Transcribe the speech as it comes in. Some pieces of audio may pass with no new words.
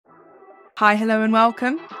Hi, hello, and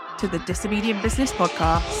welcome to the Disobedient Business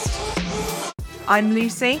Podcast. I'm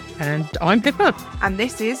Lucy. And I'm Pippa. And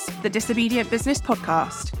this is the Disobedient Business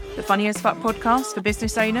Podcast, the funny as fuck podcast for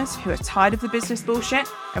business owners who are tired of the business bullshit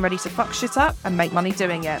and ready to fuck shit up and make money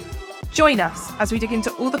doing it. Join us as we dig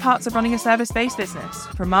into all the parts of running a service-based business,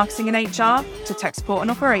 from marketing and HR to tech support and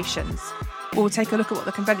operations. We'll take a look at what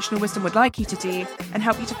the conventional wisdom would like you to do and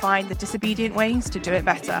help you to find the disobedient ways to do it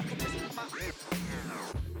better.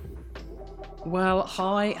 Well,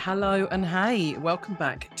 hi, hello, and hey. Welcome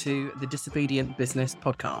back to the Disobedient Business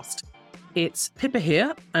Podcast. It's Pippa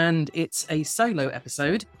here, and it's a solo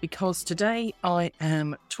episode because today I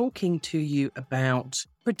am talking to you about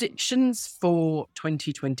predictions for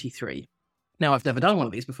 2023. Now, I've never done one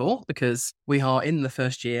of these before because we are in the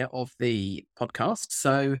first year of the podcast,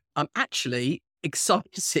 so I'm actually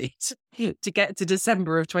excited to get to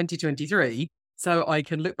December of 2023 so I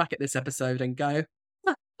can look back at this episode and go,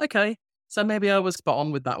 okay. So maybe I was spot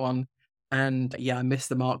on with that one. And yeah, I missed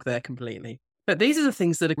the mark there completely. But these are the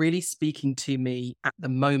things that are really speaking to me at the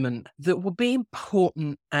moment that will be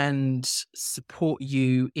important and support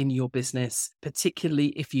you in your business,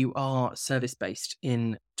 particularly if you are service-based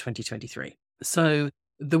in 2023. So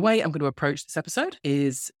the way I'm going to approach this episode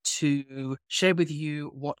is to share with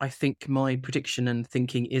you what I think my prediction and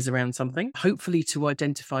thinking is around something, hopefully to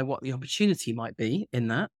identify what the opportunity might be in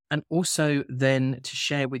that, and also then to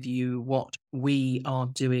share with you what we are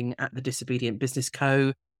doing at the Disobedient Business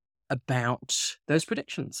Co. about those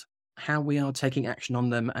predictions, how we are taking action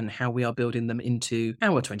on them and how we are building them into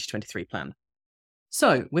our 2023 plan.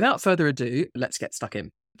 So without further ado, let's get stuck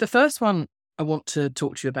in. The first one I want to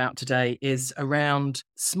talk to you about today is around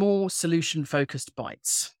small solution-focused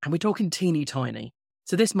bites. And we're talking teeny tiny.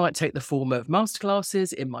 So this might take the form of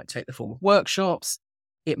masterclasses, it might take the form of workshops,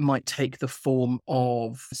 it might take the form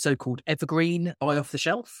of so-called evergreen, buy off the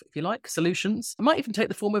shelf, if you like, solutions. It might even take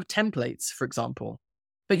the form of templates, for example.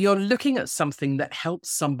 But you're looking at something that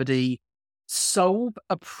helps somebody solve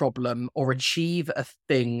a problem or achieve a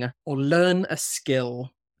thing or learn a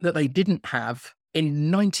skill that they didn't have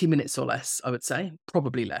in 90 minutes or less, I would say,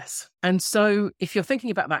 probably less. And so if you're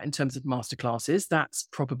thinking about that in terms of masterclasses, that's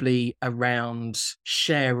probably around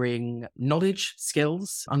sharing knowledge,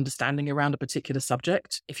 skills, understanding around a particular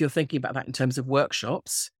subject. If you're thinking about that in terms of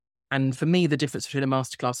workshops, and for me, the difference between a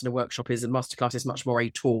masterclass and a workshop is a masterclass is much more a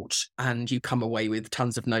taught, and you come away with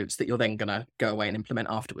tons of notes that you're then going to go away and implement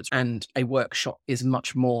afterwards. And a workshop is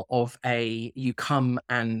much more of a, you come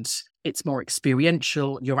and it's more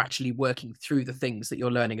experiential. You're actually working through the things that you're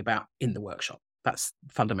learning about in the workshop. That's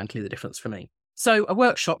fundamentally the difference for me. So a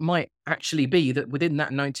workshop might actually be that within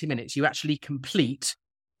that 90 minutes, you actually complete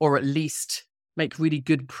or at least make really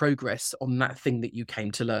good progress on that thing that you came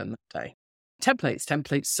to learn that day.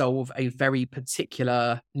 Templates solve a very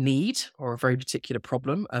particular need or a very particular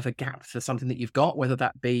problem of a gap for something that you've got, whether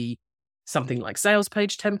that be something like sales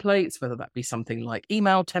page templates, whether that be something like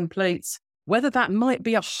email templates, whether that might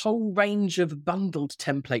be a whole range of bundled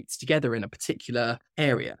templates together in a particular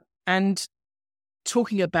area. And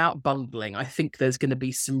talking about bundling, I think there's going to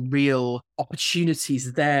be some real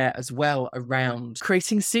opportunities there as well around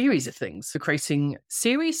creating series of things. So creating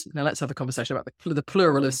series. Now let's have a conversation about the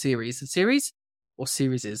plural of series. Series or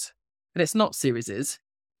serieses. And it's not serieses,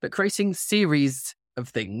 but creating series of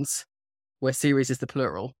things where series is the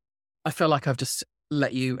plural. I feel like I've just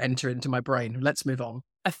let you enter into my brain. Let's move on.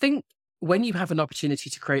 I think when you have an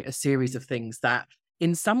opportunity to create a series of things that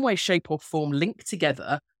in some way, shape or form link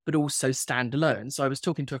together, but also stand alone. So I was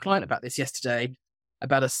talking to a client about this yesterday,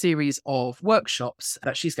 about a series of workshops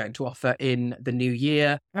that she's going to offer in the new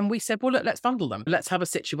year. And we said, well, look, let's bundle them. Let's have a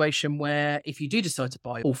situation where if you do decide to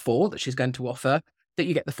buy all four that she's going to offer, that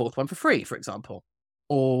you get the fourth one for free, for example.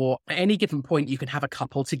 Or at any given point, you can have a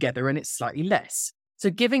couple together and it's slightly less. So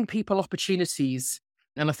giving people opportunities,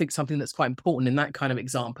 and I think something that's quite important in that kind of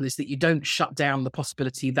example is that you don't shut down the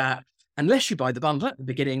possibility that unless you buy the bundle at the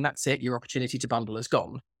beginning, that's it, your opportunity to bundle is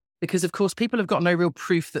gone. Because, of course, people have got no real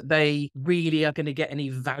proof that they really are going to get any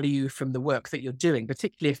value from the work that you're doing,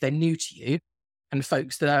 particularly if they're new to you. And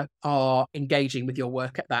folks that are engaging with your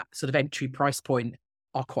work at that sort of entry price point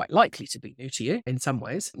are quite likely to be new to you in some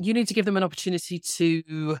ways. You need to give them an opportunity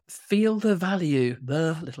to feel the value,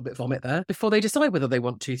 the little bit of vomit there, before they decide whether they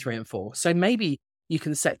want 2, 3, and 4. So maybe you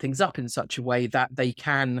can set things up in such a way that they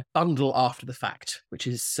can bundle after the fact, which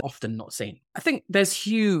is often not seen. I think there's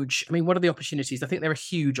what are the opportunities? I think there are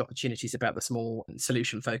huge opportunities about the small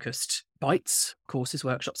solution-focused bites, courses,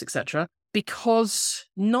 workshops, etc. Because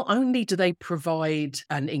not only do they provide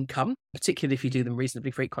an income, particularly if you do them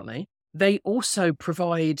reasonably frequently, they also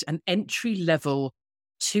provide an entry-level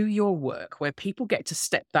to your work where people get to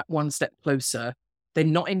step that one step closer. They're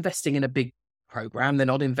not investing in a big program. They're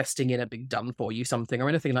not investing in a big done for you something or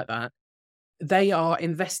anything like that. They are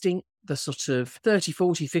investing the sort of 30,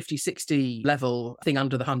 40, 50, 60 level thing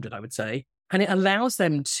under the 100, I would say. And it allows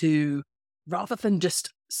them to, rather than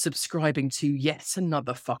just subscribing to yet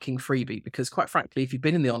another fucking freebie, because quite frankly, if you've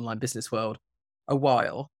been in the online business world a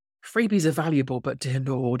while, freebies are valuable, but dear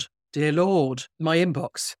Lord, my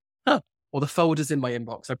inbox, or the folders in my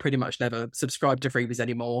inbox, I pretty much never subscribe to freebies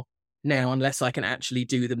anymore now, unless I can actually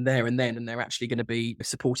do them there and then, and they're actually going to be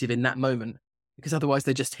supportive in that moment, because otherwise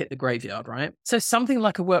they just hit the graveyard, right? So something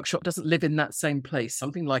like a workshop doesn't live in that same place.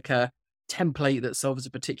 Something like a template that solves a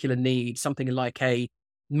particular need, something like a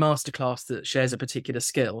masterclass that shares a particular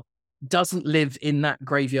skill, doesn't live in that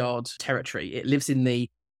graveyard territory. It lives in the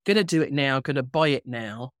gonna do it now, gonna buy it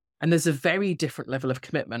now. And there's a very different level of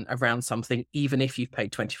commitment around something, even if you've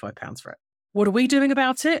paid £25 for it. What are we doing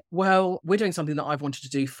about it? Well, we're doing something that I've wanted to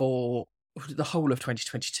do for the whole of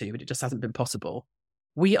 2022, but it just hasn't been possible.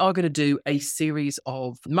 We are going to do a series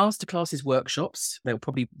of masterclasses, workshops. They'll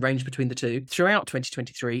probably range between the two throughout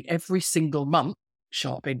 2023, every single month.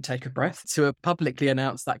 Sharp intake of breath to publicly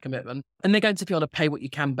announce that commitment. And they're going to be on a pay what you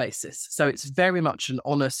can basis. So it's very much an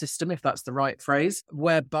honor system, if that's the right phrase,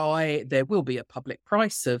 whereby there will be a public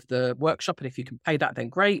price of the workshop. And if you can pay that, then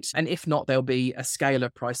great. And if not, there'll be a scale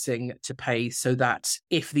of pricing to pay so that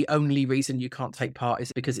if the only reason you can't take part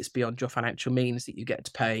is because it's beyond your financial means, that you get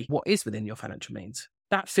to pay what is within your financial means.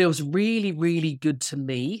 That feels really, really good to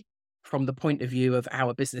me from the point of view of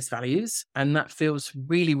our business values. And that feels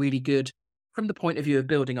really, really good from the point of view of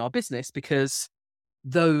building our business, because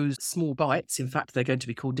those small bites, in fact, they're going to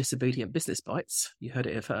be called Disobedient Business Bites, you heard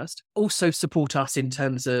it here first, also support us in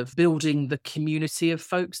terms of building the community of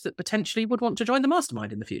folks that potentially would want to join the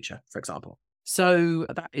mastermind in the future, for example. So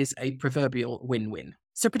that is a proverbial win-win.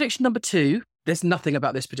 So prediction number 2, there's nothing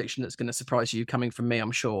about this prediction that's going to surprise you coming from me,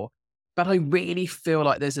 I'm sure. But I really feel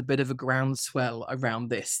like there's a bit of a groundswell around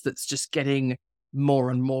this that's just getting more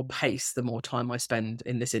and more pace the more time I spend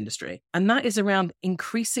in this industry. And that is around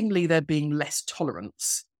increasingly there being less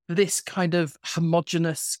tolerance for this kind of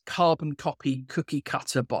homogenous carbon copy cookie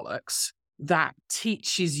cutter bollocks that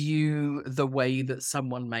teaches you the way that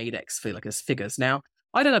someone made X figures. Now,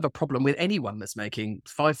 I don't have a problem with anyone that's making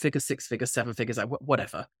 5 figures, 6 figures, 7 figures,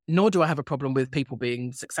 whatever. Nor do I have a problem with people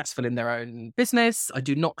being successful in their own business. I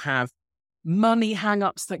do not have money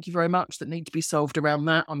hang-ups, thank you very much, that need to be solved around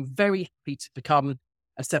that. I'm very happy to become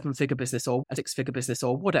a 7-figure business or a 6-figure business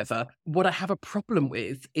or whatever. What I have a problem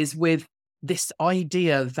with is with this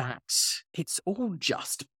idea that it's all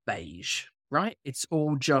just beige, right? It's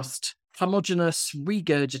all just homogenous,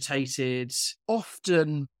 regurgitated,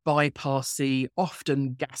 often bypassy,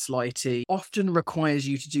 often gaslighty, often requires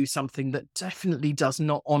you to do something that definitely does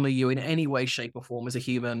not honour you in any way, shape or form as a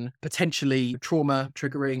human, potentially trauma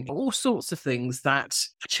triggering, all sorts of things that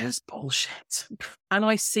are just bullshit. And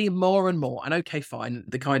I see more and more, and okay, fine,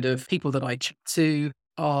 the kind of people that I chat to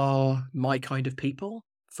are my kind of people,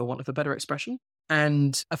 for want of a better expression.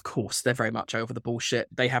 And of course, they're very much over the bullshit.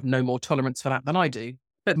 They have no more tolerance for that than I do.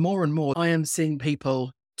 But more and more, I am seeing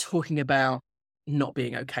people talking about not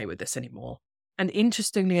being okay with this anymore. And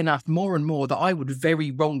interestingly enough, more and more that I would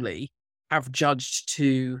very wrongly have judged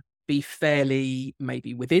to be fairly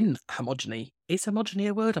maybe within homogeny. Is homogeny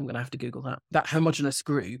a word? I'm going to have to Google that. That homogenous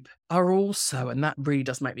group are also, and that really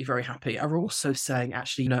does make me very happy, are also saying,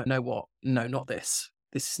 actually, no, know what? No, not this.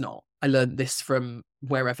 This is not. I learned this from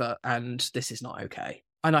wherever, and this is not okay.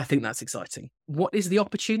 And I think that's exciting. What is the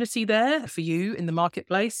opportunity there for you in the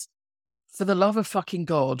marketplace? For the love of fucking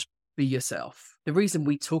God, be yourself. The reason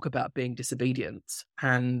we talk about being disobedient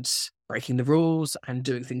and breaking the rules and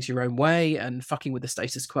doing things your own way and fucking with the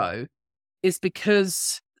status quo is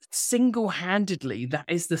because single-handedly, that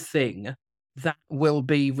is the thing that will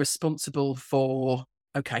be responsible for,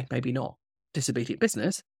 okay, maybe not disobedient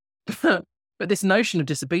business, but this notion of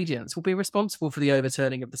disobedience will be responsible for the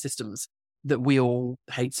overturning of the systems that we all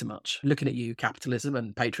hate so much. Looking at you, capitalism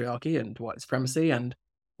and patriarchy and white supremacy and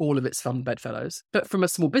all of its fun bedfellows. But from a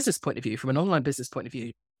small business point of view, from an online business point of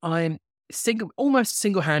view, I'm almost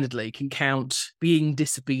single-handedly can count being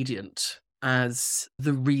disobedient as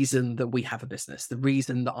the reason that we have a business, the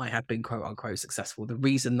reason that I have been quote unquote successful, the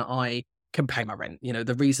reason that I can pay my rent,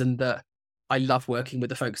 the reason that I love working with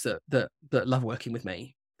the folks that love working with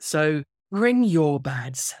me. So bring your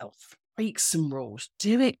bad self. Break some rules,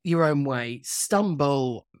 do it your own way,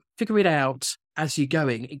 stumble, figure it out as you're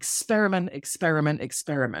going, experiment.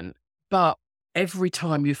 But every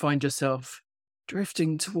time you find yourself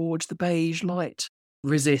drifting towards the beige light,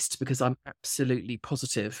 resist, because I'm absolutely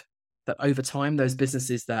positive that over time, those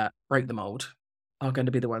businesses that break the mold are going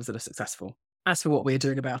to be the ones that are successful. As for what we're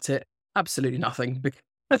doing about it, absolutely nothing,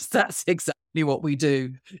 because that's exactly what we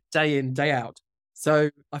do day in, day out. So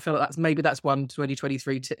I feel like that's one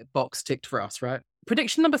 2023 box ticked for us, right?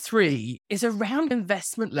 Prediction number 3 is around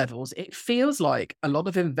investment levels. It feels like a lot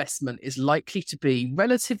of investment is likely to be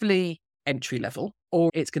relatively entry level,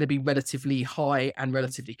 or it's going to be relatively high and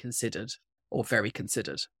relatively considered, or very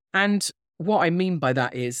considered. And what I mean by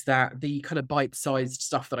that is that the kind of bite-sized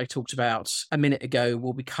stuff that I talked about a minute ago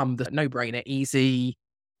will become the no-brainer, easy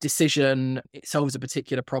decision. It solves a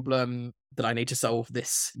particular problem that I need to solve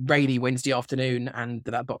this rainy Wednesday afternoon, and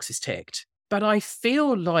that box is ticked. But I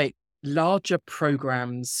feel like larger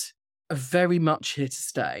programs are very much here to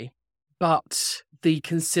stay. But the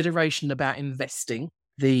consideration about investing,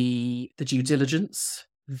 the due diligence,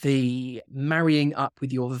 the marrying up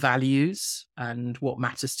with your values and what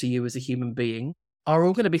matters to you as a human being are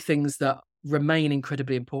all going to be things that remain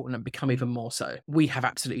incredibly important and become even more so. We have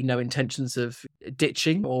absolutely no intentions of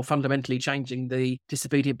ditching or fundamentally changing the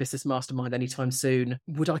Disobedient Business Mastermind anytime soon.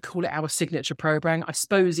 Would I call it our signature program? I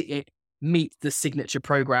suppose it meets the signature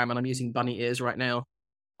program, and I'm using bunny ears right now,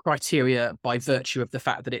 criteria by virtue of the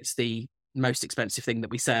fact that it's the most expensive thing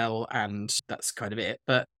that we sell, and that's kind of it.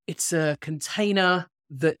 But it's a container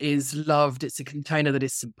that is loved. It's a container that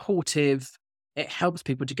is supportive. It helps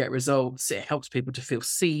people to get results. It helps people to feel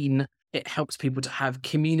seen. It helps people to have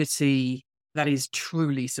community that is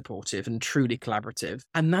truly supportive and truly collaborative.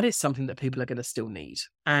 And that is something that people are going to still need.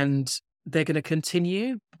 And they're going to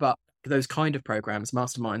continue, but those kind of programs,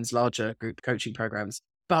 masterminds, larger group coaching programs,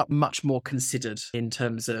 but much more considered in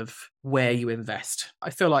terms of where you invest. I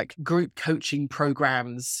feel like group coaching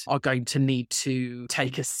programs are going to need to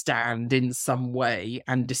take a stand in some way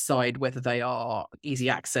and decide whether they are easy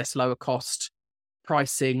access, lower cost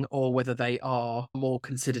pricing, or whether they are more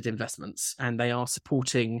considered investments and they are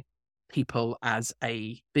supporting people as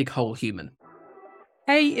a big whole human.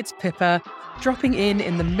 Hey, it's Pippa, dropping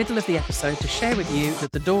in the middle of the episode to share with you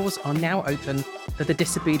that the doors are now open for the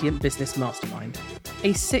Disobedient Business Mastermind,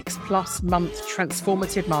 a 6+ month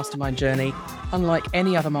transformative mastermind journey unlike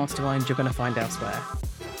any other mastermind you're going to find elsewhere.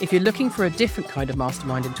 If you're looking for a different kind of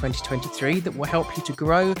mastermind in 2023 that will help you to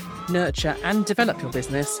grow, nurture, and develop your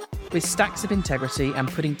business with stacks of integrity and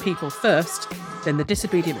putting people first, then the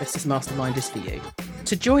Disobedient Business Mastermind is for you.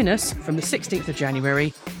 To join us from the 16th of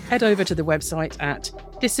January, head over to the website at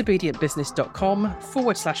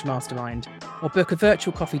disobedientbusiness.com/mastermind or book a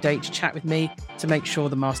virtual coffee date to chat with me to make sure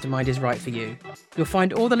the mastermind is right for you. You'll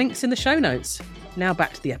find all the links in the show notes. Now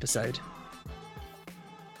back to the episode.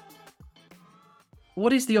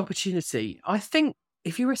 What is the opportunity? I think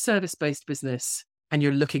if you're a service-based business and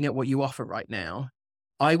you're looking at what you offer right now,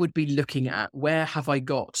 I would be looking at where have I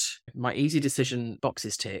got my easy decision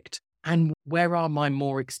boxes ticked, and where are my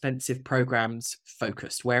more expensive programs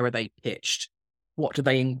focused? Where are they pitched? What do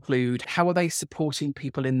they include? How are they supporting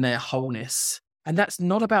people in their wholeness? And that's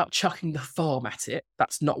not about chucking the farm at it.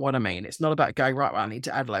 That's not what I mean. It's not about going, right, well, I need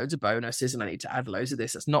to add loads of bonuses and I need to add loads of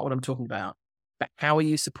this. That's not what I'm talking about. But how are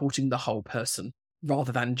you supporting the whole person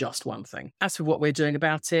rather than just one thing? As for what we're doing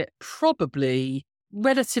about it, probably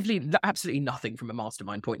absolutely nothing from a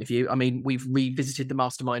mastermind point of view. I mean, we've revisited the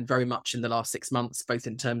mastermind very much in the last 6 months, both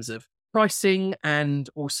in terms of pricing and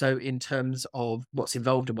also in terms of what's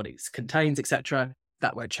involved and what it contains, etc.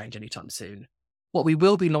 That won't change anytime soon. What we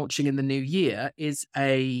will be launching in the new year is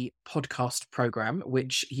a podcast program,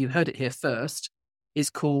 which you heard it here first, is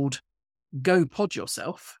called Go Pod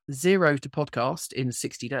Yourself, 0 to podcast in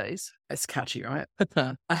 60 days. It's catchy, right?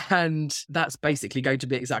 And that's basically going to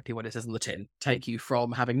be exactly what it says on the tin. Take you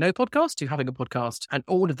from having no podcast to having a podcast and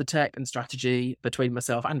all of the tech and strategy between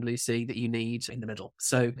myself and Lucy that you need in the middle.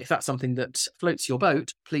 So if that's something that floats your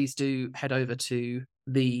boat, please do head over to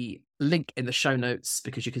the link in the show notes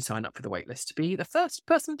because you can sign up for the waitlist to be the first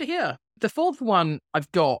person to hear. The fourth one I've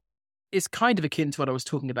got is kind of akin to what I was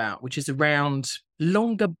talking about, which is around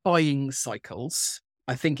longer buying cycles.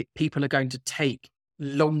 I think people are going to take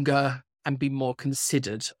longer and be more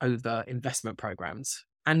considered over investment programs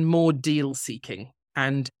and more deal seeking.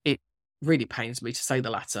 And it really pains me to say the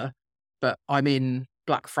latter, but I'm in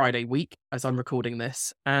Black Friday week as I'm recording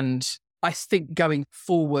this. And I think going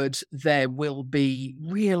forward, there will be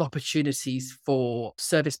real opportunities for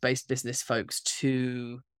service-based business folks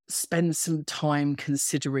to spend some time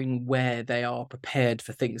considering where they are prepared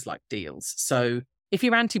for things like deals. So if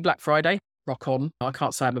you're anti-Black Friday, rock on. I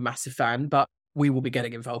can't say I'm a massive fan, but we will be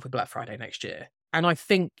getting involved with Black Friday next year. And I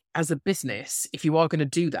think as a business, if you are going to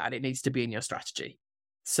do that, it needs to be in your strategy.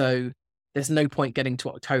 So there's no point getting to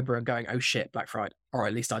October and going, oh shit, Black Friday. Or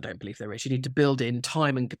at least I don't believe there is. You need to build in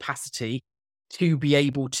time and capacity to be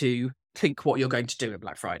able to think what you're going to do at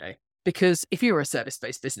Black Friday. Because if you're a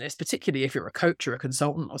service-based business, particularly if you're a coach or a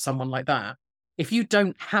consultant or someone like that, if you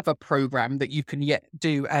don't have a program that you can yet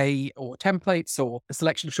do or templates or a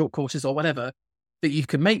selection of short courses or whatever, that you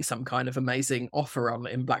can make some kind of amazing offer on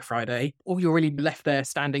in Black Friday, or you're really left there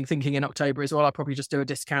standing thinking in October as well, I'll probably just do a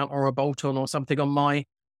discount or a bolt-on or something on my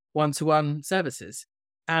one-to-one services,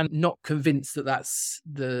 and not convinced that that's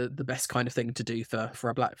the best kind of thing to do for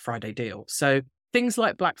a Black Friday deal. So things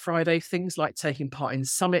like Black Friday, things like taking part in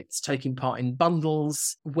summits, taking part in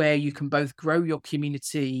bundles, where you can both grow your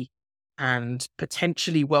community and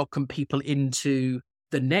potentially welcome people into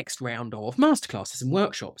the next round of masterclasses and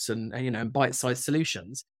workshops and bite-sized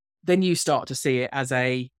solutions, then you start to see it as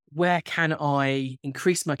where can I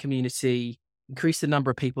increase my community, increase the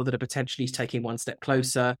number of people that are potentially taking one step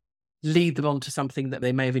closer, lead them on to something that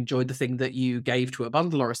they may have enjoyed the thing that you gave to a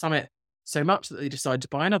bundle or a summit so much that they decide to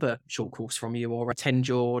buy another short course from you or attend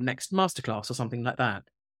your next masterclass or something like that.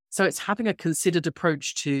 So it's having a considered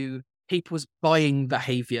approach to people's buying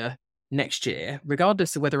behavior next year,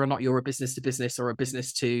 regardless of whether or not you're a business to business or a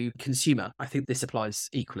business to consumer. I think this applies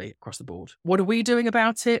equally across the board. What are we doing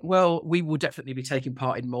about it? Well, we will definitely be taking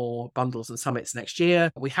part in more bundles and summits next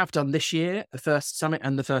year. We have done this year, the first summit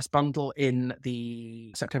and the first bundle in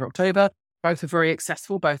the September, October. Both are very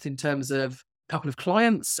accessible, both in terms of a couple of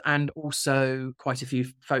clients and also quite a few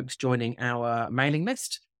folks joining our mailing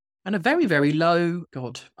list. And a very, very low,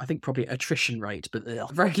 I think probably attrition rate, but a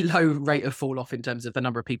very low rate of fall off in terms of the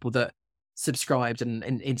number of people that subscribed and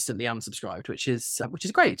instantly unsubscribed, which is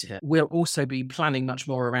great to hear. We'll also be planning much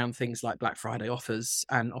more around things like Black Friday offers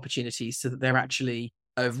and opportunities so that they're actually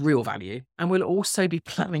of real value. And we'll also be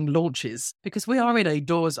planning launches because we are in a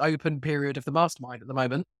doors open period of the mastermind at the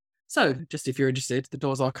moment. So just if you're interested, the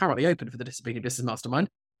doors are currently open for the Disobedient Business Mastermind.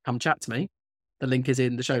 Come chat to me. The link is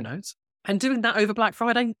in the show notes. And doing that over Black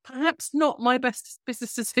Friday, perhaps not my best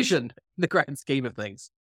business decision in the grand scheme of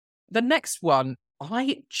things. The next one,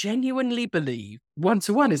 I genuinely believe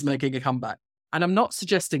one-to-one is making a comeback. And I'm not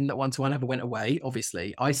suggesting that one-to-one ever went away.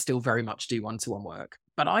 Obviously, I still very much do one-to-one work.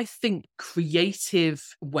 But I think creative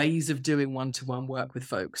ways of doing one-to-one work with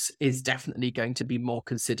folks is definitely going to be more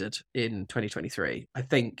considered in 2023. I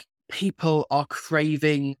think people are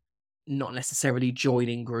craving not necessarily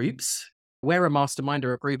joining groups. Where a mastermind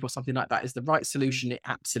or a group or something like that is the right solution, it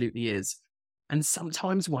absolutely is. And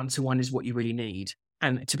sometimes one-to-one is what you really need.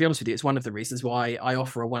 And to be honest with you, it's one of the reasons why I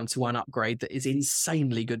offer a one-to-one upgrade that is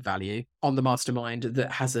insanely good value on the mastermind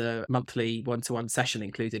that has a monthly one-to-one session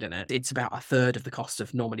included in it. It's about a third of the cost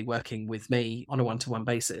of normally working with me on a one-to-one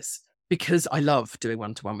basis, because I love doing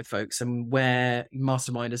one-to-one with folks, and where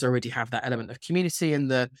masterminders already have that element of community and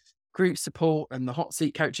the group support and the hot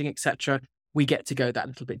seat coaching, etc., we get to go that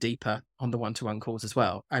little bit deeper on the one-to-one calls as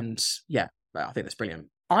well. And yeah, I think that's brilliant.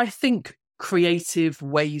 I think creative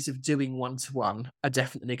ways of doing one-to-one are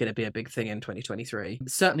definitely going to be a big thing in 2023.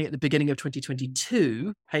 Certainly at the beginning of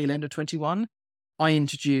 2022, tail end of 21, I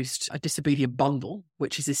introduced a Disobedient bundle,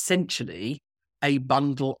 which is essentially a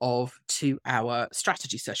bundle of 2-hour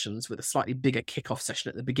strategy sessions with a slightly bigger kickoff session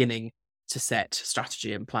at the beginning to set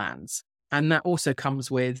strategy and plans. And that also comes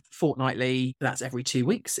with fortnightly, that's every 2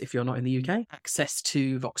 weeks if you're not in the UK, access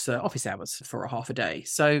to Voxer office hours for a half a day.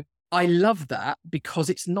 So I love that because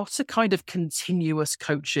it's not a kind of continuous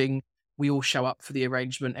coaching. We all show up for the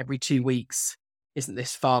arrangement every 2 weeks. Isn't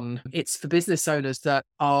this fun? It's for business owners that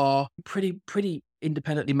are pretty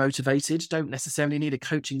independently motivated, don't necessarily need a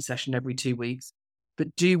coaching session every 2 weeks,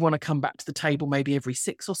 but do want to come back to the table maybe every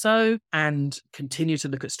 6 or so and continue to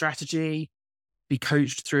look at strategy, be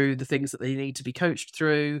coached through the things that they need to be coached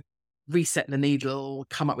through, reset the needle,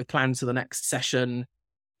 come up with plans for the next session.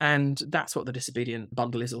 And that's what the Disobedient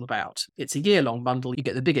bundle is all about. It's a year-long bundle. You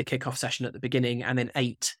get the bigger kickoff session at the beginning and then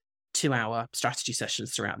 8 2-hour strategy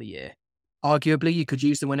sessions throughout the year. Arguably, you could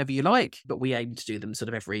use them whenever you like, but we aim to do them sort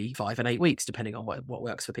of every 5 and 8 weeks, depending on what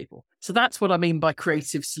works for people. So that's what I mean by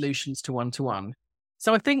creative solutions to one-to-one.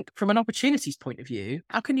 So I think from an opportunities point of view,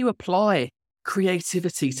 how can you apply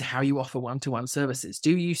creativity to how you offer one-to-one services?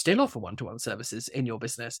 Do you still offer one-to-one services in your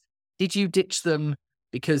business? Did you ditch them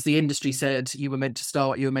because the industry said you were meant to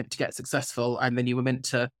start, you were meant to get successful, and then you were meant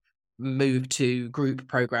to move to group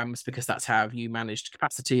programs because that's how you managed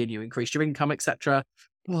capacity and you increased your income, etc.?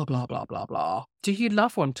 Blah, blah, blah, blah, blah. Do you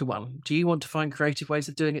love one-to-one? Do you want to find creative ways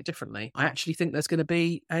of doing it differently? I actually think there's going to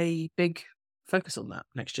be a big focus on that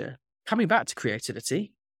next year. Coming back to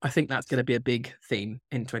creativity, I think that's going to be a big theme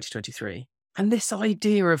in 2023. And this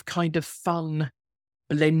idea of kind of fun,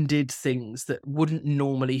 blended things that wouldn't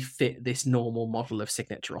normally fit this normal model of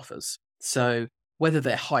signature offers. So whether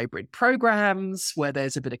they're hybrid programs, where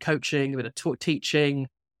there's a bit of coaching, a bit of teaching, a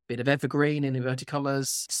bit of evergreen in inverted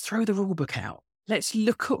commas, let's throw the rule book out. Let's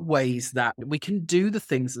look at ways that we can do the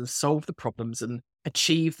things and solve the problems and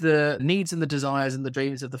achieve the needs and the desires and the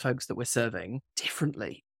dreams of the folks that we're serving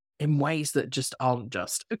differently, in ways that just aren't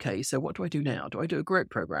just, okay, so what do I do now? Do I do a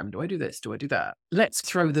group program? Do I do this? Do I do that? Let's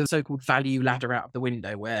throw the so-called value ladder out of the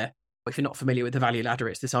window, where if you're not familiar with the value ladder,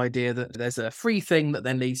 it's this idea that there's a free thing that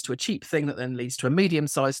then leads to a cheap thing that then leads to a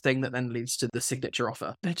medium-sized thing that then leads to the signature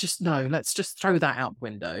offer. Let's just throw that out the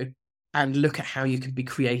window and look at how you can be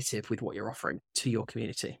creative with what you're offering to your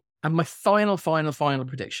community. And my final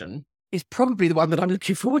prediction is probably the one that I'm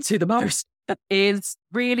looking forward to the most, is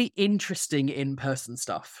really interesting in-person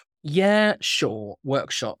stuff. Yeah, sure,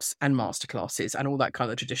 workshops and masterclasses and all that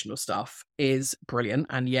kind of traditional stuff is brilliant.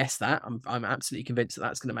 And yes, I'm absolutely convinced that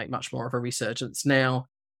that's going to make much more of a resurgence. Now,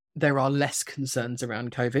 there are less concerns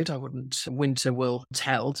around COVID. Winter will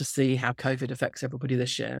tell to see how COVID affects everybody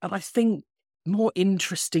this year. And I think more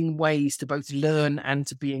interesting ways to both learn and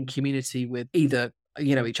to be in community with either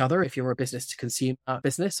each other, if you're a business to consumer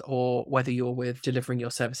business, or whether you're with delivering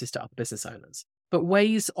your services to other business owners. But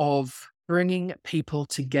ways of bringing people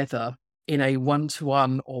together in a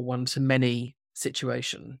one-to-one or one-to-many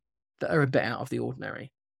situation that are a bit out of the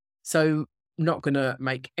ordinary. So not going to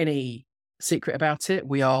make any secret about it.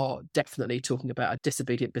 We are definitely talking about a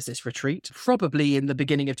Disobedient Business Retreat, probably in the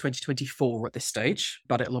beginning of 2024 at this stage,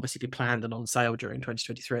 but it'll obviously be planned and on sale during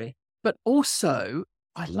 2023. But also,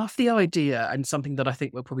 I love the idea, and something that I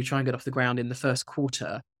think we'll probably try and get off the ground in the first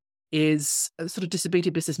quarter, is a sort of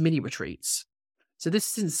Disobedient Business mini retreats. So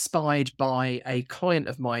this is inspired by a client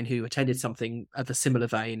of mine who attended something of a similar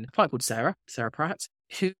vein, a client called Sarah Pratt,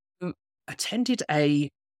 who attended a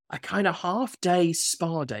kind of half-day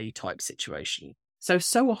spa day type situation. So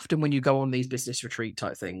often when you go on these business retreat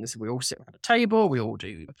type things, we all sit around a table, we all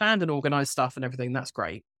do planned and organised stuff and everything, that's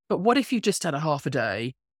great. But what if you just had a half a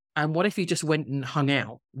day? And what if you just went and hung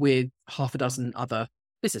out with half a dozen other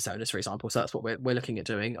business owners, for example? So that's what we're looking at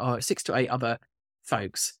doing, 6 to 8 other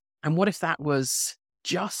folks. And what if that was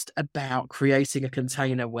just about creating a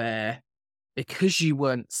container where, because you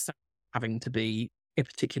weren't having to be a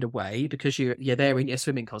particular way, because you're there in your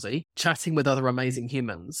swimming cosy, chatting with other amazing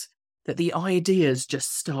humans, that the ideas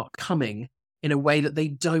just start coming in a way that they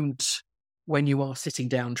don't when you are sitting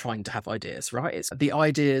down trying to have ideas, right? It's the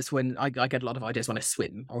ideas when I get a lot of ideas when I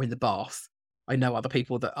swim or in the bath. I know other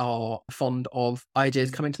people that are fond of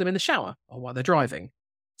ideas coming to them in the shower or while they're driving.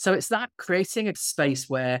 So it's that creating a space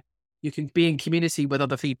where you can be in community with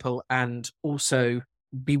other people and also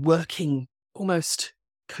be working almost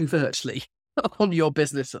covertly on your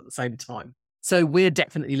business at the same time. So we're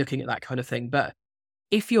definitely looking at that kind of thing. But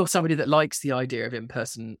if you're somebody that likes the idea of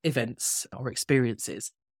in-person events or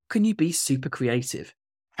experiences, can you be super creative?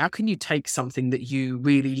 How can you take something that you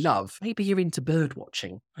really love? Maybe you're into bird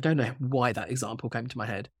watching. I don't know why that example came to my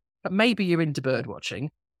head, but maybe you're into bird watching,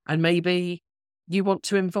 and maybe you want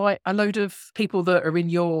to invite a load of people that are in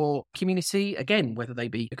your community, again, whether they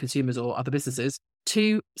be consumers or other businesses,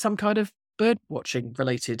 to some kind of bird watching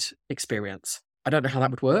related experience. I don't know how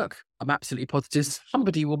that would work. I'm absolutely positive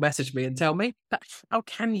somebody will message me and tell me. But how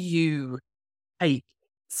can you take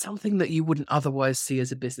something that you wouldn't otherwise see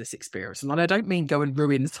as a business experience? And I don't mean go and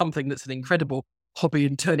ruin something that's an incredible hobby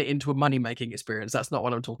and turn it into a money-making experience. That's not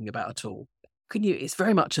what I'm talking about at all. It's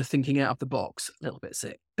very much a thinking out of the box, a little bit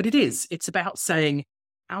sick. But it's about saying,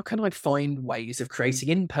 how can I find ways of creating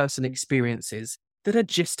in-person experiences that are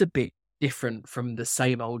just a bit different from the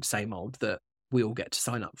same old that we all get to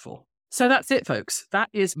sign up for? So that's it, folks. That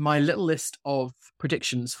is my little list of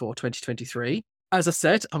predictions for 2023. As I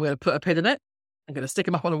said, I'm going to put a pin in it. I'm going to stick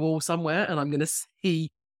them up on a wall somewhere, and I'm going to see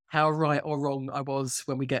how right or wrong I was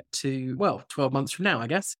when we get to, 12 months from now, I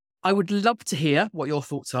guess. I would love to hear what your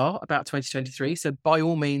thoughts are about 2023. So by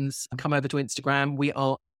all means, come over to Instagram. We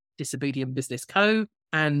are Disobedient Business Co.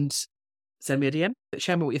 And send me a DM.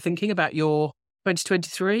 Share me what you're thinking about your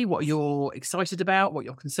 2023, what you're excited about, what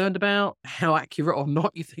you're concerned about, how accurate or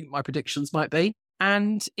not you think my predictions might be.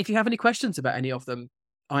 And if you have any questions about any of them,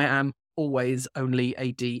 I am always only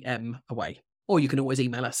a DM away. Or you can always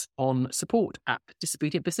email us on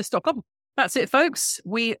support@disobedientbusiness.com. That's it, folks.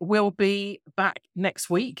 We will be back next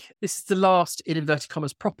week. This is the last, in inverted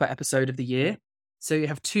commas, proper episode of the year. So you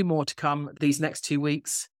have 2 more to come these next 2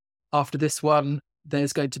 weeks. After this one,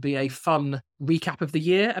 there's going to be a fun recap of the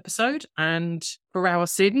year episode. And for our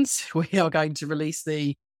sins, we are going to release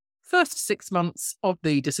the first 6 months of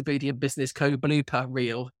the Disobedient Business Co. blooper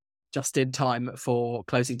reel just in time for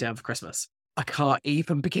closing down for Christmas. I can't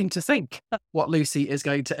even begin to think what Lucy is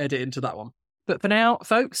going to edit into that one. But for now,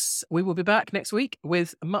 folks, we will be back next week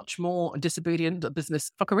with much more disobedient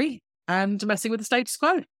business fuckery and messing with the status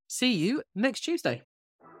quo. See you next Tuesday.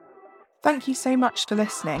 Thank you so much for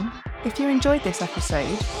listening. If you enjoyed this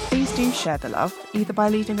episode, please do share the love, either by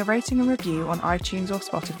leaving a rating and review on iTunes or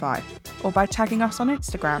Spotify, or by tagging us on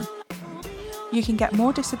Instagram. You can get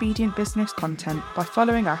more Disobedient Business content by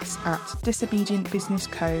following us at Disobedient Business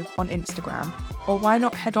Co on Instagram, or why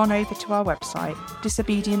not head on over to our website,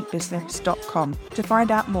 disobedientbusiness.com, to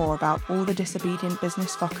find out more about all the disobedient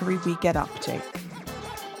business fuckery we get up to.